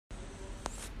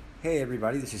Hey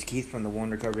everybody, this is Keith from the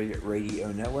One Recovery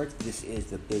Radio Network. This is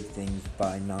the Big Things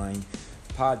by 9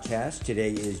 podcast. Today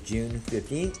is June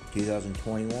 15th,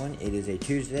 2021. It is a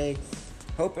Tuesday.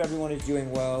 Hope everyone is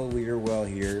doing well. We are well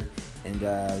here. And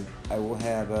I will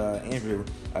have Andrew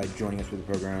joining us for the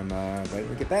program right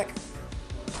when we get back.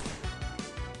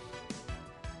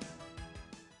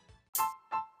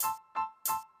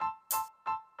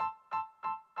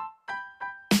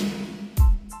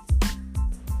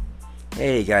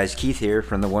 Hey guys, Keith here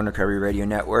from the One Recovery Radio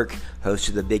Network, host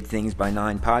of the Big Things by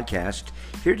 9 podcast.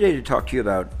 Here today to talk to you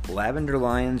about Lavender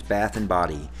Lion's Bath &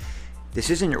 Body.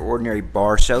 This isn't your ordinary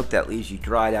bar soap that leaves you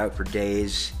dried out for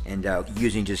days and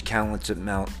using just countless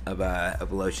amount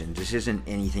of lotions. This isn't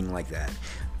anything like that.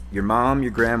 Your mom,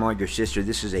 your grandma, your sister,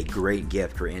 this is a great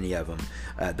gift for any of them.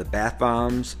 The bath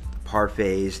bombs,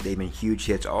 parfaits, they've been huge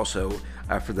hits. Also,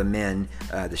 for the men,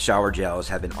 the shower gels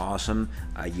have been awesome.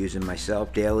 I use them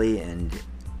myself daily and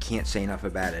can't say enough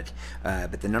about it.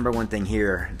 But the number one thing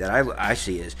here that I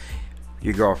see is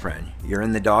your girlfriend. You're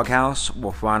in the doghouse?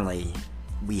 Well, finally,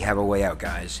 we have a way out,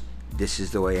 guys. This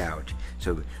is the way out.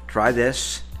 So try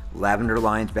this, Lavender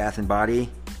Lion's Bath & Body,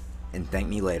 and thank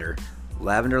me later.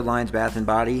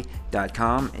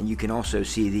 LavenderLionsBathAndBody.com, and you can also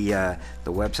see the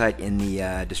website in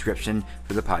the description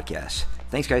for the podcast.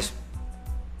 Thanks, guys.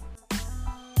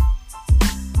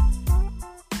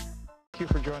 Thank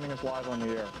you for joining us live on the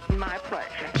air. My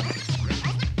pleasure.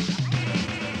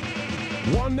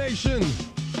 One nation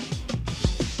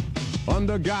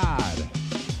under God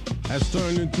has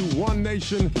turned into one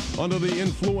nation under the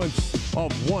influence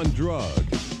of one drug.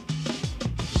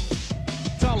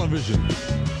 Television,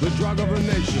 the drug of a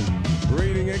nation,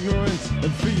 breeding ignorance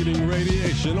and feeding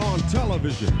radiation. On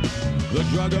television, the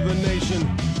drug of a nation,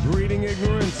 breeding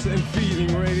ignorance and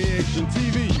feeding radiation.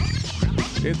 TV,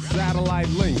 its satellite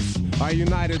links are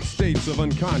United States of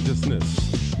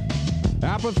unconsciousness.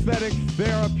 Apathetic,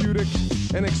 therapeutic,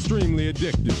 and extremely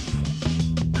addictive.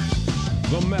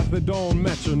 The methadone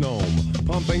metronome,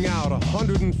 pumping out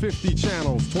 150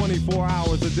 channels 24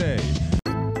 hours a day.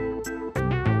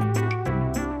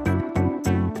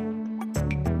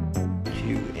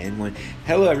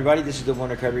 Hello everybody, this is the One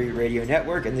Recovery Radio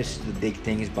Network, and this is the Big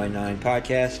Things by 9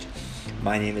 podcast.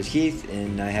 My name is Keith,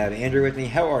 and I have Andrew with me.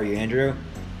 How are you, Andrew?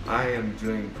 I am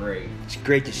doing great. It's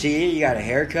great to see you. You got a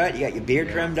haircut, you got your beard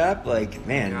trimmed up, like,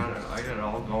 man. I got it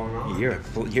all going on. You're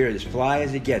as fly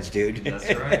as it gets, dude.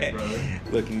 That's right, brother.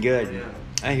 Looking good. Yeah.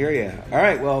 I hear you. All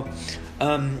right, well,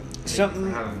 Thanks for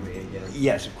having me again.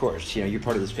 Yes, of course. You know, you're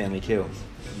part of this family too.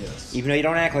 Yes. Even though you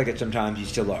don't act like it sometimes, you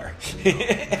still are.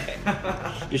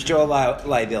 You're still a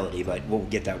liability, but we'll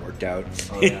get that worked out.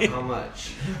 Oh, yeah. How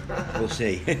much? We'll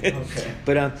see. Okay.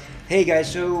 But, hey,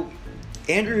 guys, so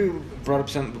Andrew brought up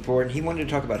something before, and he wanted to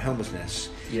talk about homelessness.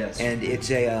 Yes. And it's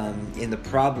in the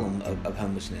problem of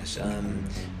homelessness.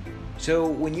 So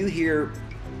when you hear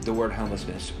the word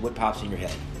homelessness, what pops in your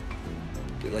head?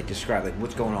 Like, describe, like,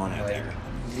 what's going on out there?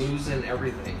 Losing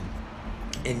everything.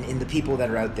 In the people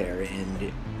that are out there,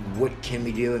 and what can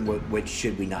we do and what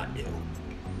should we not do?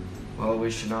 Well,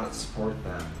 we should not support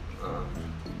them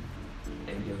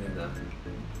and give them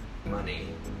money.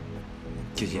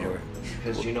 Because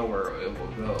you know where it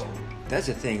will go. That's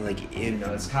the thing. Like,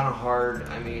 it's kind of hard.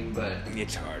 I mean, but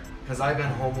it's hard. Because I've been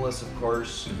homeless, of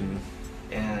course,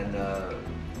 and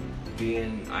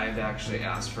I've actually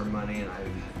asked for money, and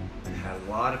I've had a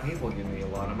lot of people give me a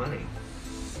lot of money.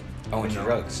 Oh, and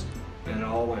drugs. And it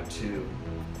all went to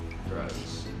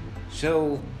drugs.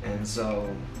 So,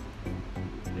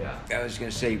 yeah. I was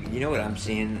going to say, you know what I'm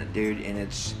seeing, dude, and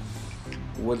it's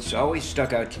what's always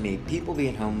stuck out to me, people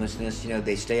being homelessness, you know,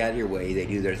 they stay out of your way, they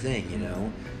do their thing, you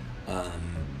know.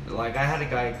 Like, I had a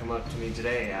guy come up to me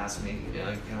today, ask me,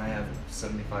 can I have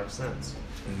 75 cents?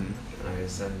 And I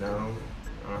said, no,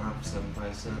 I don't have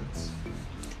 75 cents.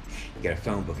 You got a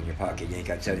phone book in your pocket, you ain't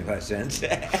got 75 cents. I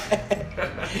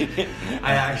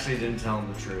actually didn't tell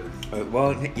him the truth.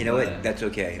 Well, you know what? That's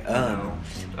okay.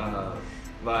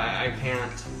 But I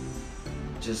can't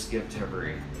just give to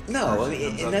every no, person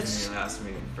and comes that's up to me and asks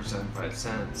me for 75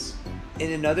 cents.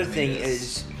 And another thing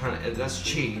is that's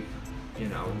cheap, you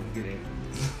know, getting.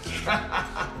 If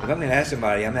I'm going to ask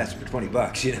somebody, I'm asking for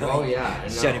 $20, you know? Oh, yeah. I know.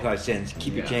 75 cents.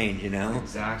 Keep your change, you know?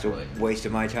 Exactly. So, waste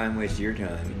of my time, waste of your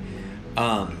time.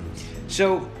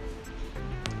 So,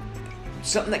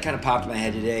 something that kind of popped in my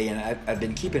head today, and I've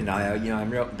been keeping an eye out. You know,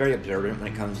 I'm very observant when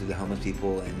it comes to the homeless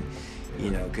people, and, you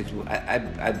know, because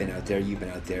I've been out there, you've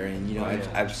been out there, and, you know,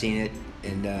 I've seen it.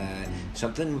 And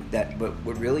something that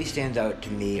what really stands out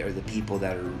to me are the people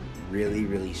that are really,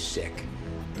 really sick.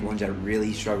 The ones that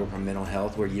really struggle from mental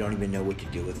health, where you don't even know what to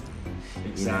do with them.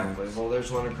 Exactly. You know? Well,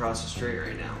 there's one across the street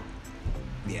right now.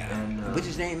 Yeah. And, what's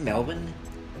his name? Melvin?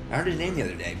 I heard his name the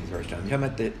other day for the first time. You talking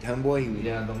about the homeboy who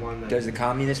Yeah, the one that does the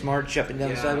communist march up and down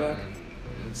the sidewalk? and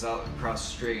it's out across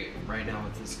the street right now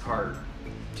with his cart.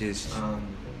 Just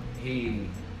He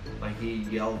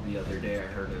yelled the other day. I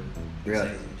heard him. Really?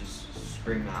 Saying, just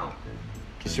scream out.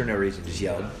 just for no reason, just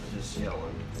yelled. Just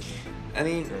yelling. I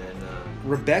mean, And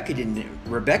Rebecca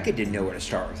didn't know where to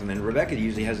start with. I mean, Rebecca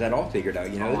usually has that all figured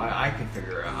out. You know? I can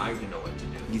figure it out. I can know what to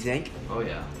do. You think? Oh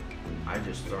yeah. I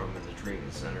just throw him in the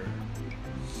treatment center.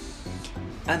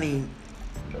 I mean,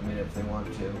 if they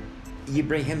want to. you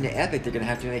bring him to Epic, they're gonna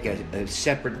have to make a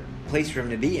separate place for him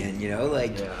to be in. You know,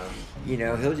 like. Yeah. You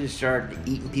know, he'll just start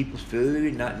eating people's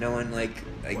food, not knowing like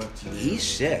What to do. he's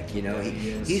sick. You know, Yeah, he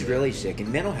is he's sick. really sick,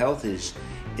 and mental health is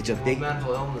a big.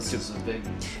 Mental illness is a big,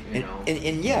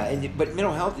 but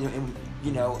mental health,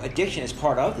 you know, addiction is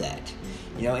part of that.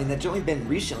 You know, and that's only been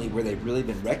recently where they've really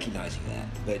been recognizing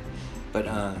that. But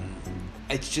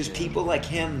it's just people like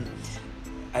him.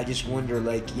 I just wonder,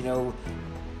 like, you know,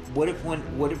 what if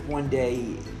one day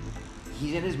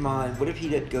he's in his mind? What if he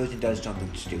goes and does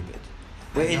something stupid?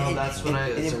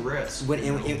 It's a risk.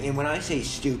 And when I say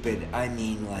stupid, I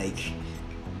mean like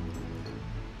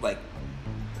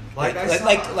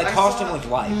cost someone's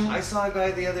life. I saw a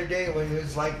guy the other day when he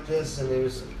was like this, and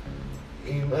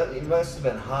he must have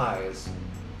been high as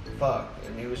fuck,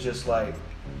 and he was just like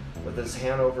with his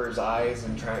hand over his eyes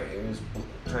and he was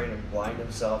trying to blind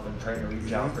himself and trying to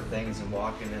reach out for things and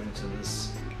walking into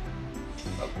this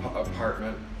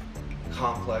apartment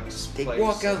complex They place.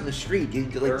 walk out in the street,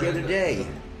 dude, like the other day.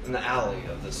 In the alley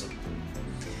of this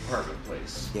apartment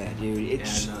place. Yeah, dude,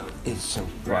 it's so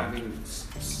fucked. Grabbing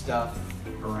stuff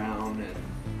around and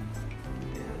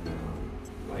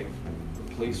like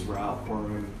the police were out for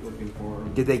him, looking for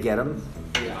him. Did they get him?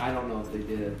 Yeah, I don't know if they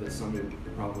did, but somebody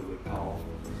probably would call.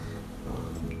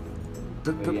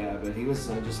 But he was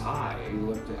just high.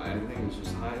 I think he was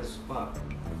just high as fuck.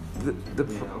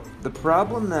 The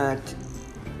problem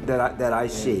that I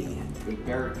see. The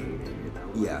barricading, you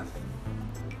know. Yeah.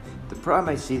 The problem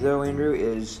I see though, Andrew,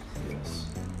 is Yes.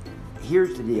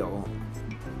 here's the deal,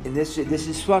 and this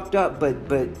is fucked up, but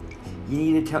you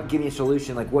need to give me a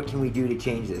solution. Like, what can we do to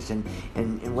change this?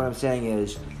 And what I'm saying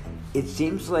is, it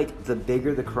seems like the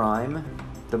bigger the crime,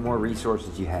 the more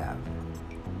resources you have.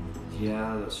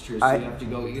 Yeah, that's true. So you have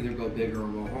to either go big or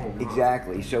go home. Huh?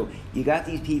 Exactly. So you got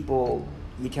these people.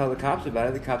 You tell the cops about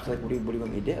it. The cops are like, what do you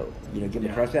want me to do? You know, give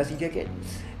them a trespassing ticket.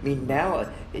 I mean, now,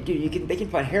 dude, they can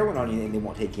find heroin on you and they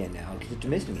won't take you in now because it's a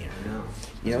misdemeanor. No.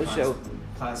 You know, so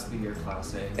Class B or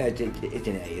Class A. it's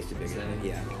an A. It's a bigger It's A.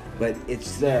 yeah. But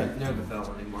it's Near the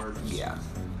felony marks. yeah.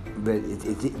 But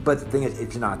but the thing is,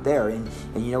 it's not there, and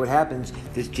you know what happens?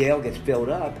 This jail gets filled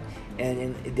up,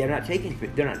 and they're not taking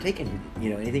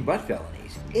anything but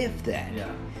felonies, if that.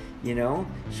 Yeah. You know,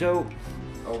 so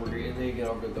And they get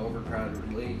over the overcrowded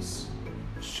release.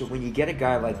 So when you get a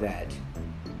guy like that,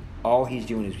 all he's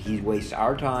doing is he wastes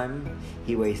our time,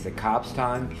 he wastes the cops'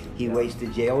 time, he wastes the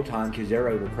jail time because they're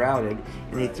overcrowded,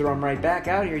 and they throw him right back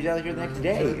out here. He's out here the next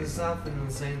day. Doing stuff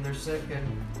and saying they're sick, and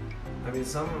I mean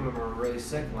some of them are really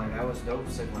sick. Like I was dope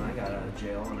sick when I got out of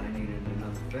jail, and I needed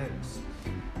another fix.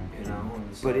 You know.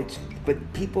 And so,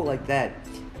 But people like that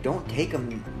don't take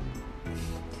them.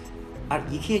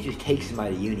 You can't just take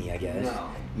somebody to uni, I guess. No.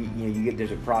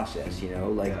 There's a process, you know,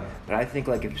 like. Yeah. But I think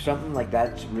like if something like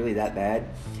that's really that bad,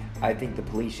 I think the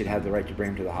police should have the right to bring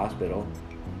him to the hospital.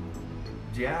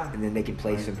 Yeah. And then they can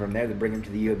place him from there. They bring him to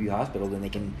the UW hospital, then they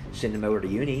can send him over to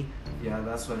uni. Yeah,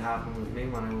 that's what happened with me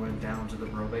when I went down to the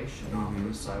probation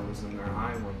office. I was in there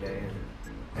high one day, and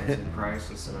I was in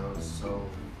crisis, and I was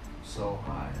so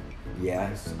high. Yeah.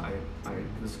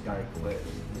 This guy quit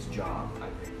his job, I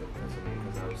think, because of me,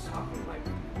 because I was talking like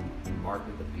Mark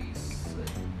of the Beast, and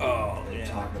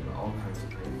talking about all kinds of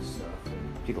crazy stuff.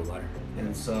 People learn.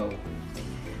 And so,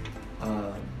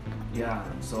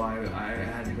 so I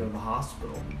had to go to the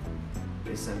hospital.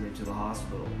 They sent me to the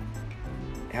hospital.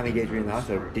 How many days were you in the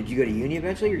hospital? Did you go to uni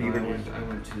eventually, or you were? I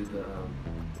went to the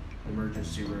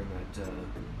emergency room at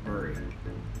Murray.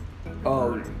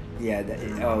 Oh, yeah.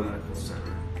 Medical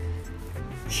center.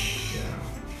 Yeah.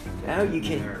 Now you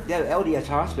can. That LDS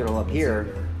hospital up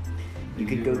here. You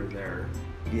could go there.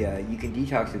 Yeah, you can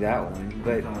detox to that one, I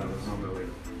but. thought I was on my way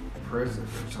to prison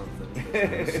or something.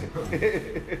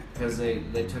 Because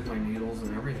they took my needles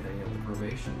and everything at the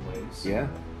probation place. Yeah,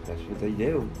 that's what they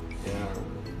do. Yeah.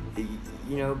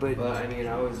 You know, but I mean,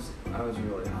 I was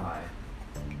really high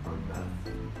on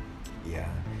meth. yeah,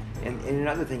 and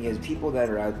another thing is people that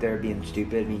are out there being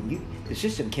stupid. I mean, the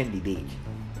system can be beat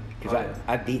because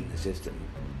I've beaten the system.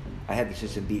 I had the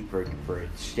system beat for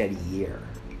a steady year.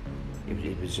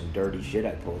 It was some dirty shit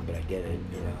I pulled, but I did it.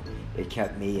 You know, it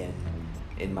kept me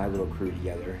in my little crew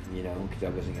together. You know, because I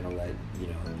wasn't gonna let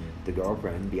the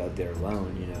girlfriend be out there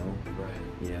alone. You know, Right.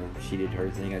 you know, she did her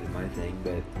thing, I did my thing,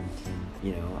 but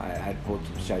you know, I pulled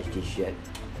some shiesty shit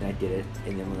and I did it.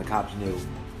 And then when the cops knew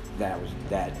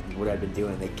what I'd been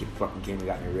doing, they fucking came and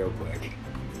got me real quick.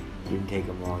 Didn't take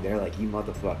them long. They're like, "You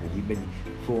motherfucker, you've been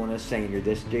fooling us, saying you're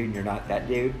this dude and you're not that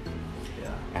dude."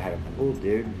 Yeah. I had him fooled,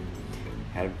 dude.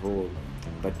 Had him fooled.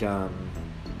 But well,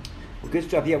 good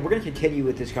stuff. Yeah, we're gonna continue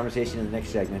with this conversation in the next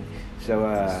segment.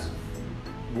 So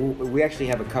we actually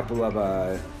have a couple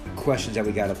of questions that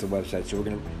we got off the website, so we're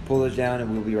gonna pull those down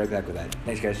and we'll be right back with that.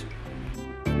 Thanks, guys.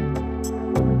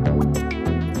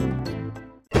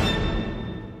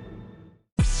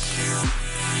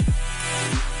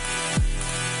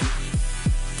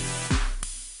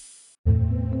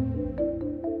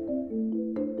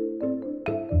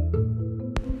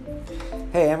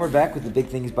 Hey, and we're back with the Big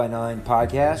Things by 9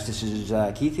 podcast. This is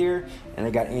Keith here, and I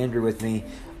got Andrew with me.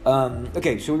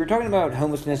 Okay, so we were talking about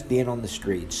homelessness, being on the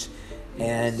streets,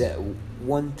 and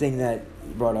one thing that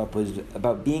you brought up was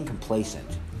about being complacent.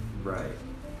 Right.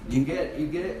 You get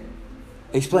it.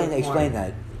 Explain Good point.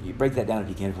 that. You break that down if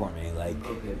you can for me. Like,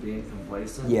 Okay, being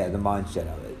complacent. yeah, the mindset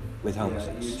of it with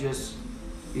homelessness.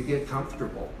 Yeah, you get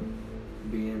comfortable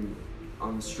being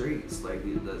on the streets. Like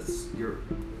that's your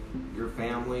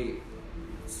family.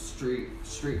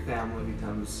 Street family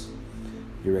becomes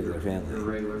Your regular family. Your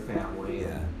regular family.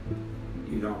 Yeah.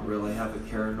 You don't really have a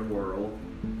care in the world,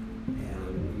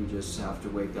 and you just have to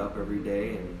wake up every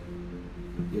day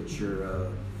and get your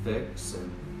fix,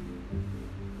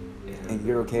 And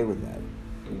you're okay with that.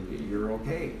 and you're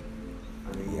okay.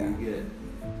 I mean, Yeah. you get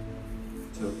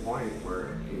to a point where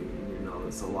you know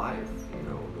it's a life. You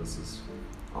know, this is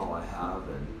all I have,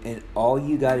 And all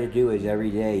you got to do is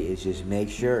every day is just make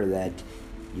sure that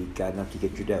you got enough to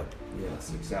get your dope.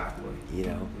 yes, exactly. You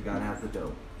know, You gotta have the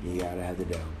dope. you got to have the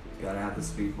dope. You gotta have the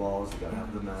speedballs. You gotta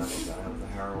have the meth. You gotta have the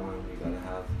heroin. You gotta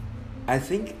have. I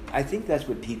think that's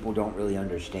what people don't really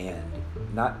understand.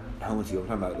 Not homeless people, I'm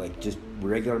talking about like just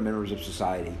regular members of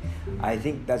society. I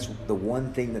think that's the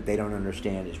one thing that they don't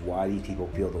understand is why these people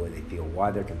feel the way they feel,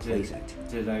 why they're complacent.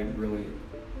 Did I really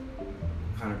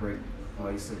kind of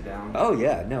place it down? Oh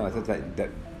yeah, no, I thought that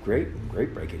great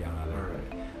break it down of it. All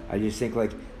right. I just think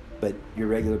like, but your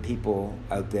regular people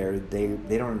out there, they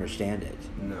don't understand it.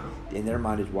 No. In their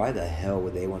mind is why the hell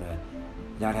would they want to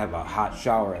not have a hot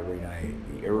shower every night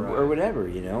or Right. whatever,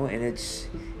 you know? And it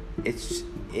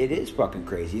is fucking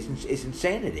crazy. It's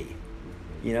insanity,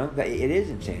 you know? It is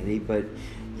insanity, but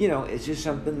you know, it's just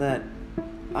something that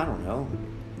I don't know.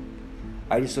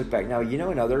 I just look back now. You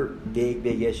know, another big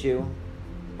issue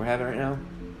we're having right now.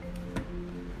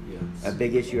 Yes. A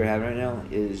big issue we're having right now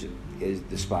is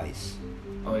the spice.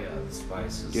 Oh yeah, the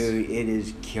spices. Dude, it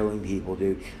is killing people,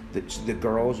 dude. The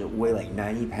girls that weigh like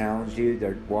 90 pounds, dude,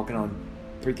 they're walking on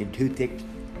freaking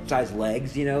toothpick-sized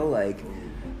legs, you know? Like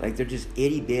they're just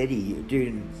itty-bitty, dude.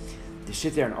 And they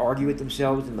sit there and argue with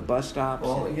themselves in the bus stops.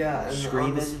 Well, yeah, and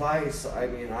screaming. on the spice, I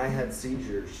mean, I had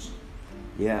seizures.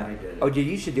 Yeah. when I did it. Oh, did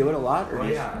you used to do it a lot? Or Well,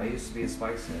 just- yeah, I used to be a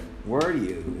spice head. Were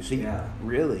you? So you, Yeah.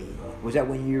 Really? Was that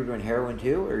when you were doing heroin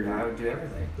too, or I would do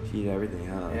everything. you did everything?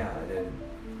 Huh? Yeah, I did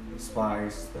the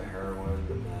spice, the heroin,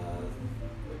 the meth,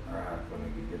 the crack when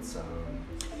I could get some.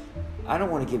 I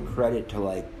don't want to give credit to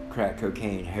like crack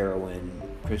cocaine, heroin,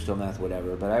 crystal meth,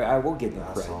 whatever, but I will give them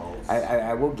credit. Salts.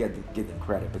 I will give them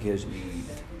credit because Weed.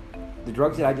 the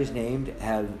drugs that I just named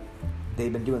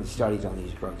they've been doing studies on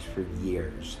these drugs for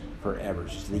years, forever,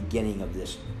 since the beginning of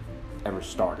this ever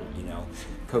started, you know.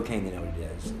 Cocaine, they know what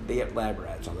it is. They get lab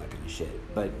rats, all that kind of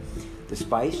shit. But the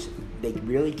spice, they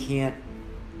really can't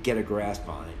get a grasp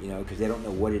on it, you know, because they don't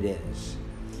know what it is.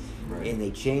 Right. And they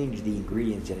change the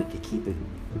ingredients in it to keep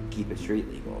it street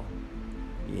legal.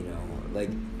 You know, like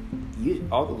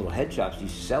all the little head shops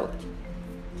used to sell it.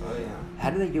 Oh yeah. How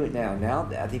do they do it now? Now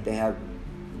I think they have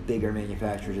bigger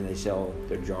manufacturers and they sell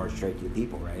their jars straight to the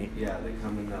people, right? Yeah, they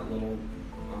come in that little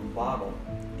bottle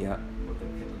Yeah. with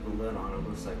the lid on it.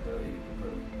 Looks like you can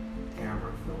put a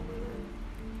camera film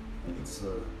in it. It's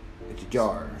It's a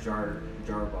jar. Jar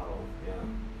bottle.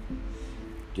 Yeah.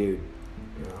 Dude,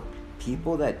 You know,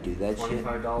 people that do that shit.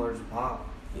 $25 a pop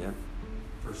Yeah.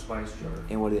 for a spice jar.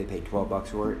 And what do they pay? $12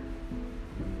 for it?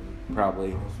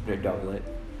 Probably. They double it.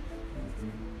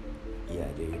 Yeah,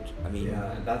 dude. I mean.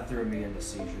 Yeah, that threw me into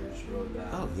seizures really bad.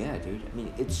 Oh yeah, dude. I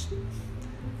mean,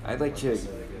 I'd like Like to. I said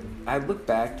again. I look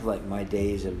back to like my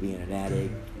days of being an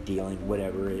addict, dealing,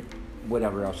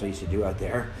 whatever else I used to do out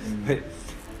there. Mhm. But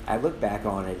I look back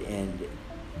on it, and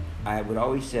I would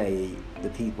always say the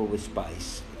people with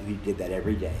Spice who did that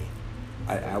every day,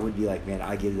 I would be like, man,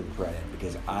 I give them credit,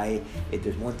 because if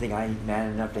there's one thing I ain't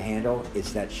man enough to handle,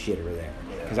 it's that shit over there.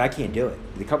 Because I can't do it.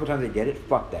 The couple times I did it,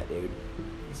 fuck that, dude.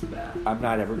 It's bad. I'm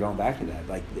not ever going back to that.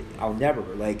 Like, I'll never,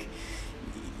 like,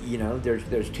 you know,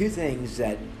 there's two things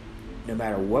that no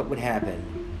matter what would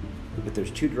happen, but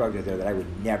there's two drugs out there that I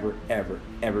would never, ever,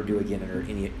 ever do again under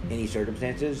any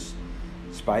circumstances: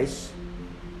 Spice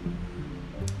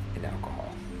and alcohol.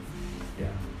 Yeah,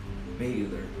 me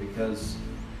either, because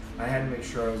I had to make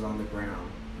sure I was on the ground.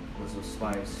 Was with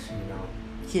Spice, you know.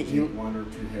 Can't Take you- one or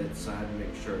two hits, so I had to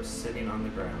make sure I was sitting on the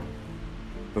ground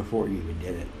Before you even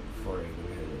did it. before I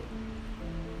even hit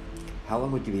it. How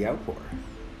long would you be out for?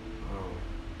 Oh,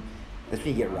 That's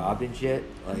when you get robbed and shit.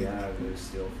 Like, yeah, it would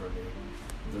steal from me.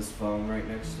 This phone right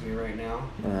next to me right now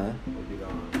Uh-huh. would be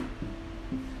gone.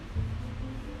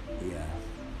 Yeah.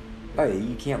 Oh yeah,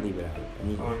 you can't leave it out. I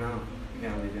mean, Oh no, you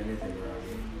can't leave anything around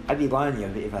me. I'd be lying to you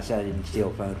if I said I didn't steal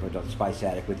a phone from a Spice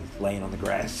addict with it laying on the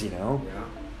grass, you know? Yeah.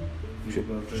 You Should-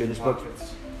 both in should've your spoke-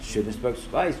 pockets. Shouldn't have spoke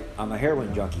Spice. I'm a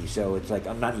heroin junkie, so it's like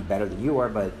I'm not any better than you are,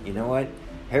 but you know what?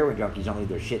 Heroin junkies don't leave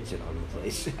their shit sitting all over the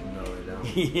place. No, they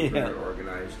don't. Yeah. Very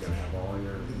organized. Gotta have all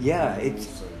your Yeah, rules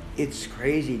it's and- it's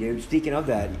crazy, dude. Speaking of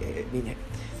that, I mean, yeah.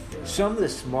 some of the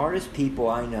smartest people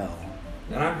I know.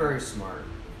 And I'm very smart.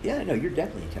 Yeah, no, you're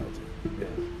definitely intelligent. Yeah.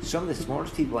 Some of the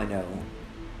smartest people I know,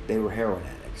 they were heroin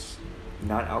addicts,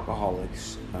 not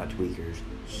alcoholics, not tweakers,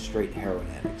 straight heroin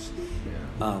addicts.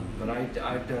 Yeah. But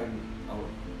I've done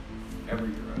every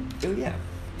drug. Oh yeah,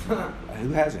 who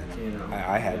hasn't? You know,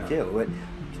 I had yeah. too. But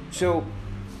so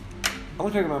I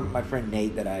want to talk about my friend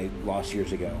Nate that I lost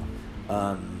years ago.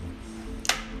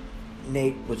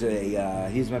 Nate was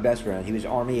he was my best friend. He was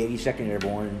Army 82nd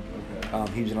Airborne.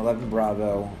 Okay. He was an 11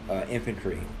 Bravo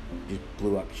infantry. Just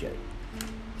blew up shit.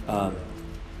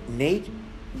 Nate,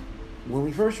 when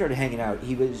we first started hanging out,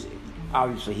 he was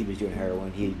doing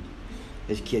heroin.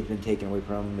 His kid's been taken away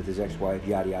from him with his ex-wife,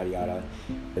 yada yada yada.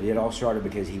 But it all started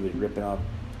because he was ripping up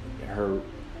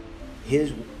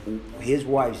his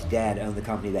wife's dad owned the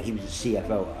company that he was the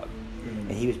CFO of,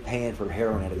 and he was paying for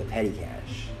heroin out of the petty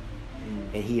cash.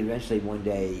 And he eventually one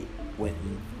day went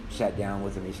and sat down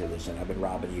with him. He said, "Listen, I've been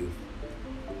robbing you,"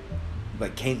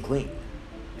 but came clean.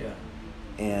 Yeah.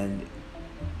 And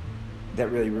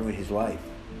that really ruined his life.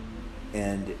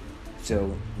 And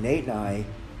so Nate and I,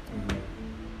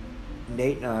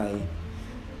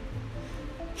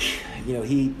 you know,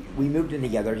 we moved in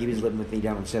together. He was living with me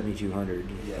down on 7200.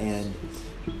 Yes. And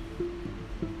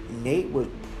Nate was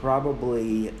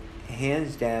probably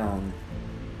hands down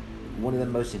one of the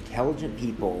most intelligent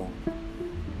people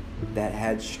that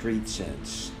had street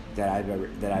sense that I'd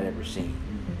ever seen.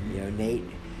 You know, Nate,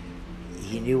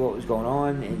 he knew what was going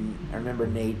on, and I remember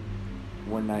Nate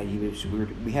one night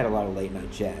we had a lot of late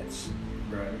night chats.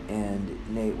 Right.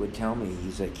 And Nate would tell me,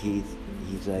 he's like, Keith,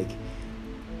 he's like,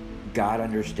 God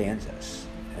understands us.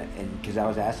 And because I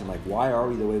was asking, like, why are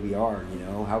we the way we are? You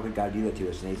know, how could God do that to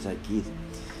us? And Nate's like, Keith,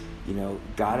 you know,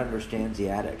 God understands the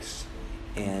addicts.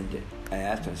 And I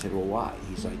asked him, I said, well, why?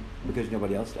 He's like, because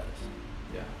nobody else does.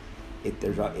 Yeah. If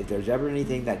there's ever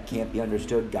anything that can't be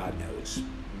understood, God knows.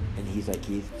 And he's like,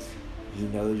 Keith, he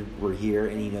knows we're here,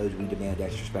 and he knows we demand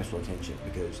extra special attention,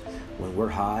 because when we're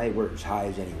high, we're as high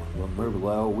as anyone. When we're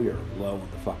low, we are low on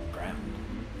the fucking ground.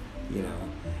 You know?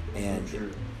 And So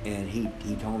true. and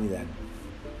he told me that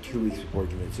 2 weeks before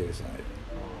he committed suicide.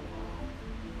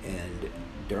 Oh, And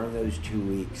during those 2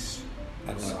 weeks,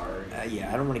 I don't Sorry. I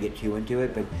don't want to get too into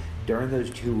it, but during those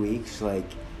 2 weeks, like,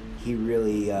 he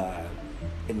really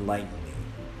enlightened me.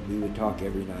 We would talk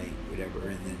every night, whatever,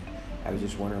 and then I was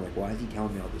just wondering, like, why is he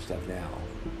telling me all this stuff now?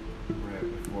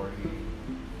 right before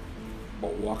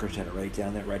Walker Center, right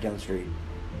down the street,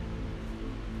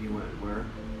 he went where?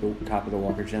 the top of the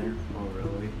Walker Center. Oh,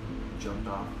 really? Jumped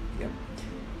off? Yep.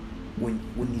 When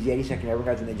these 82nd Airborne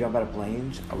guys, when they jump out of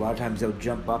planes, a lot of times they'll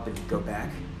jump up and go back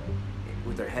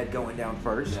with their head going down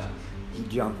first. Yeah. He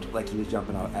jumped like he was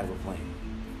jumping out of a plane.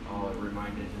 Oh, it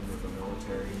reminded him of the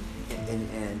military.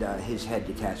 And his head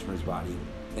detached from his body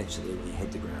instantly when he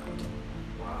hit the ground.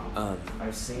 Wow.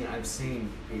 I've seen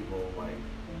people, like,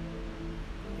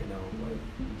 you know, like,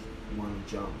 want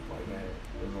to jump. Like,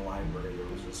 in the library, there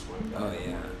was this one guy. Oh,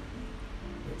 yeah.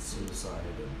 It's suicide.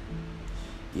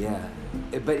 Yeah,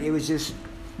 but it was just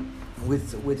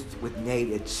with Nate.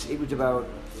 It was about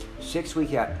 6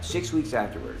 weeks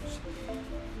afterwards.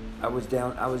 I was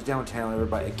downtown.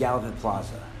 Everybody at Gallivan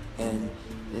Plaza, and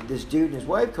this dude and his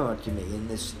wife come up to me in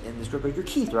this group, like, "You're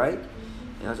Keith, right?"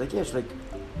 And I was like, "Yeah." She's like,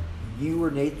 "You were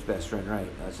Nate's best friend, right?"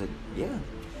 And I was like, "Yeah."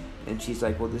 And she's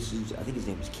like, "Well, I think his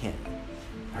name is Ken."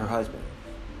 her husband,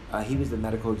 he was the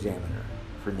medical examiner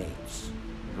for Nate's,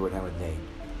 for what happened with Nate.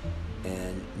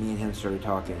 And me and him started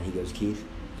talking, and he goes, Keith,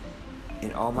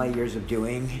 in all my years of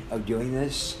doing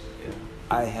this,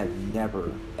 I have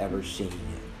never, ever seen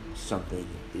something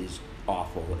as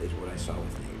awful as what I saw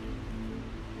with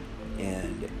Nate.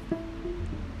 And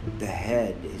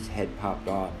his head popped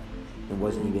off, and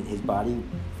wasn't even, his body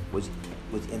was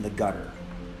in the gutter.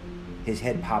 His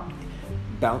head popped,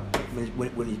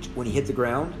 when he hit the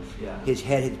ground, his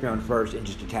head hit the ground first and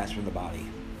just detached from the body.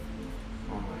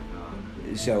 Oh my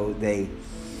God. So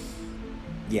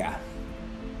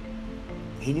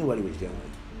he knew what he was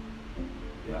doing.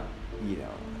 Yeah. You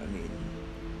know, I mean,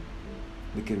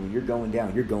 because when you're going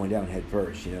down head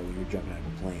first, you know, when you're jumping out of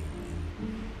a plane.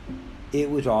 And it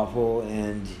was awful,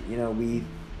 and, you know,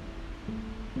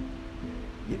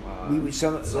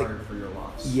 sorry for your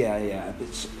loss. Yeah.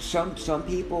 But some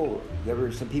people, there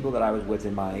were some people that I was with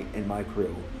in my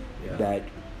crew that.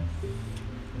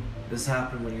 This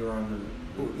happened when you were on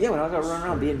the. When I was out running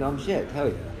around being dumb shit.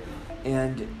 Hell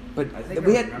yeah. But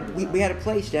we had a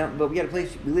place down. But we had a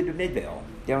place. We lived in Midvale,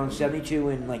 down on 72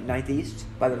 and like 9th East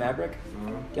by the Maverick,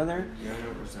 down there. Yeah, I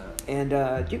know where's that.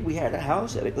 And dude, we had a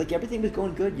house. Like everything was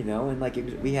going good, you know. And like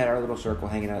we had our little circle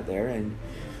hanging out there, and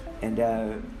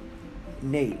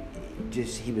Nate,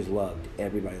 just he was loved.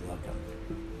 Everybody loved him.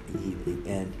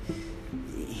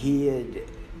 He had.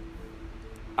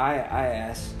 I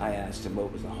asked him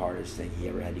what was the hardest thing he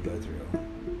ever had to go through,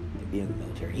 being in the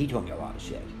military. He told me a lot of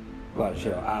shit.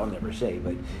 I'll never say,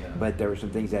 but there were some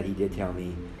things that he did tell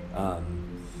me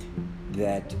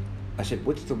that I said,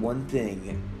 what's the one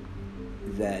thing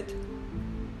that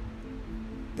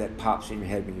pops in your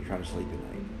head when you're trying to sleep at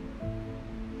night?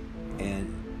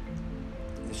 And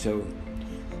so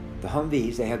the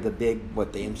Humvees, they have the big, the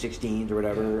M16s or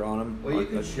whatever on them. Well, you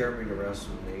can share me the rest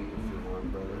with Nate if you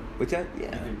want, brother. What's that? Yeah.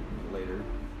 You can later.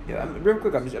 Yeah, real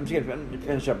quick. I'm just going to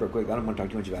finish up real quick. I don't want to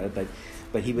talk too much about it,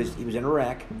 but he was in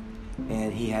Iraq,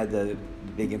 and he had the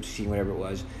big M16, whatever it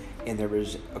was, and there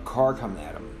was a car coming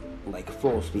at him, like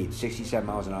full speed, 67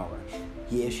 miles an hour.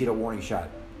 He issued a warning shot.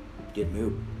 Didn't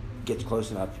move. Gets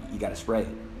close enough, you got to spray it.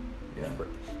 Yeah.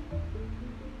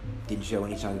 Didn't show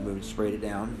any signs of movement. Sprayed it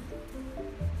down.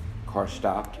 Car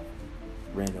stopped.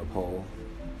 Ran to a pole.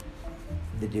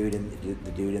 The dude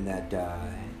in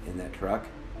that truck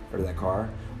or that car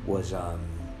was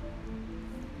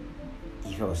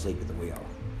he fell asleep at the wheel.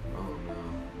 Oh no.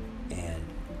 And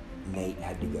Nate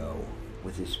had to go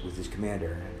with his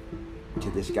commander to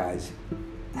this guy's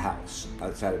house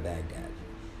outside of Baghdad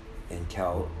and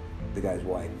tell the guy's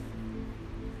wife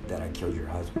that I killed your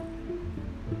husband.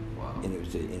 Wow. And it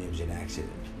was an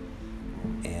accident.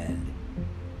 And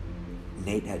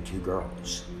Nate had two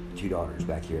daughters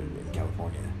back here in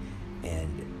California, and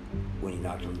when he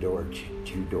knocked on the door,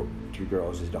 two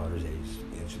girls, his daughters,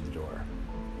 answered the door.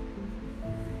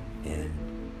 And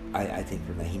I think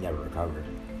from that he never recovered.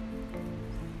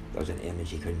 That was an image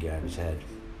he couldn't get out of his head.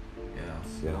 Yeah,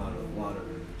 So, a lot of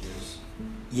images.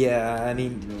 Yeah, I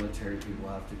mean, Military people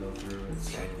have to go through.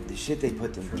 It's the shit they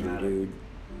put them through, traumatic. dude.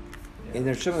 Yeah, And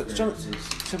there's some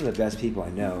of the best people I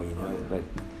know, you know.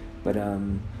 But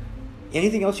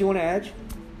anything else you want to add?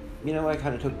 You know, I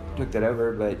kind of took that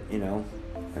over, but you know,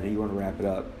 I know you want to wrap it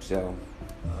up. So,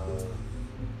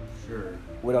 Sure.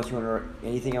 what else you want to?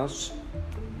 Anything else?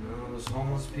 No, those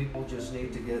homeless people just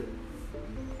need to get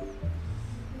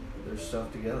their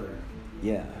stuff together.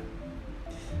 Yeah.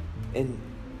 And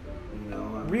You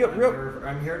know,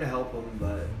 I'm here to help them,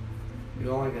 but you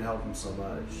only can help them so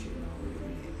much. You know.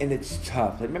 and it's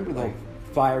tough. Like, remember the whole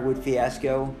firewood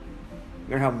fiasco?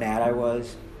 Remember how mad I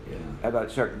was Yeah.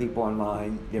 about certain people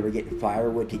online? They were getting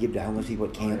firewood to give to homeless people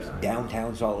at camps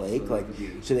downtown Salt Lake,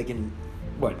 so they can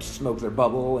smoke their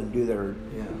bubble and do their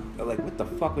like, what the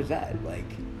fuck was that? Like,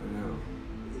 I know.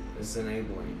 It's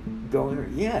enabling.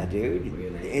 Yeah, dude.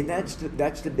 Really? And that's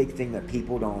the big thing that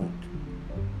people don't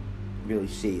really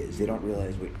see, is they don't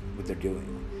realize what they're doing.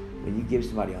 When you give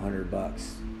somebody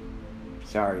 $100,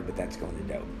 sorry, but that's going to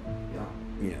dope. Yeah.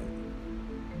 You know.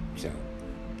 So,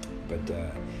 but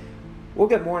we'll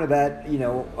get more into that, you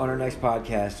know, on our next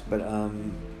podcast. But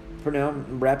for now,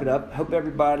 wrap it up. Hope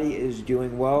everybody is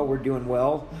doing well. We're doing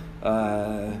well.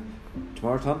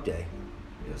 Tomorrow's Hump Day.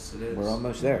 Yes, it is. We're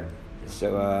almost there.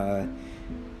 So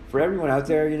for everyone out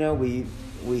there, you know, we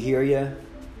hear you.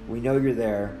 We know you're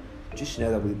there. Just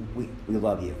know that we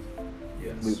love you.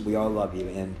 Yes. We all love you.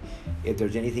 And if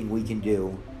there's anything we can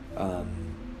do,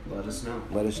 Let us know.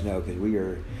 let us know, because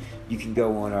you can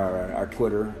go on our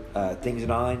Twitter,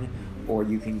 Things9, or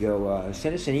you can go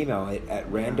send us an email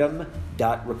at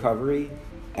random.recovery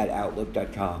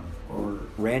random.recovery@outlook.com. Or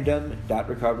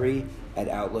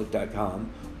random.recovery@outlook.com,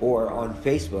 or on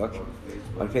Facebook,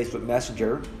 on Facebook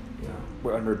Messenger. Yeah.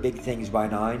 We're under Big Things by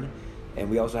 9, and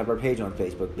we also have our page on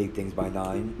Facebook, Big Things by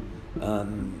 9.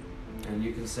 And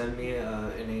you can send me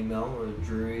an email with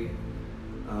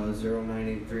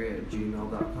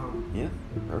Drury0983@gmail.com. Yeah,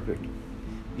 perfect.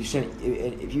 You send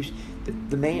if you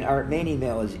our main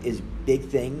email is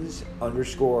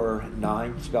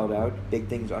bigthings_9 spelled out,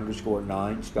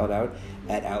 bigthings_9 spelled out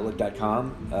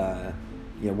 @outlook.com.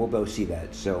 We'll both see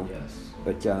that. So Yes.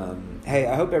 But hey,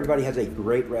 I hope everybody has a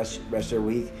great rest of their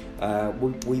week.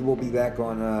 We will be back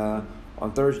on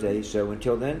Thursday. So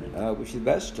until then, wish you the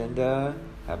best and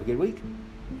have a good week.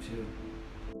 You too.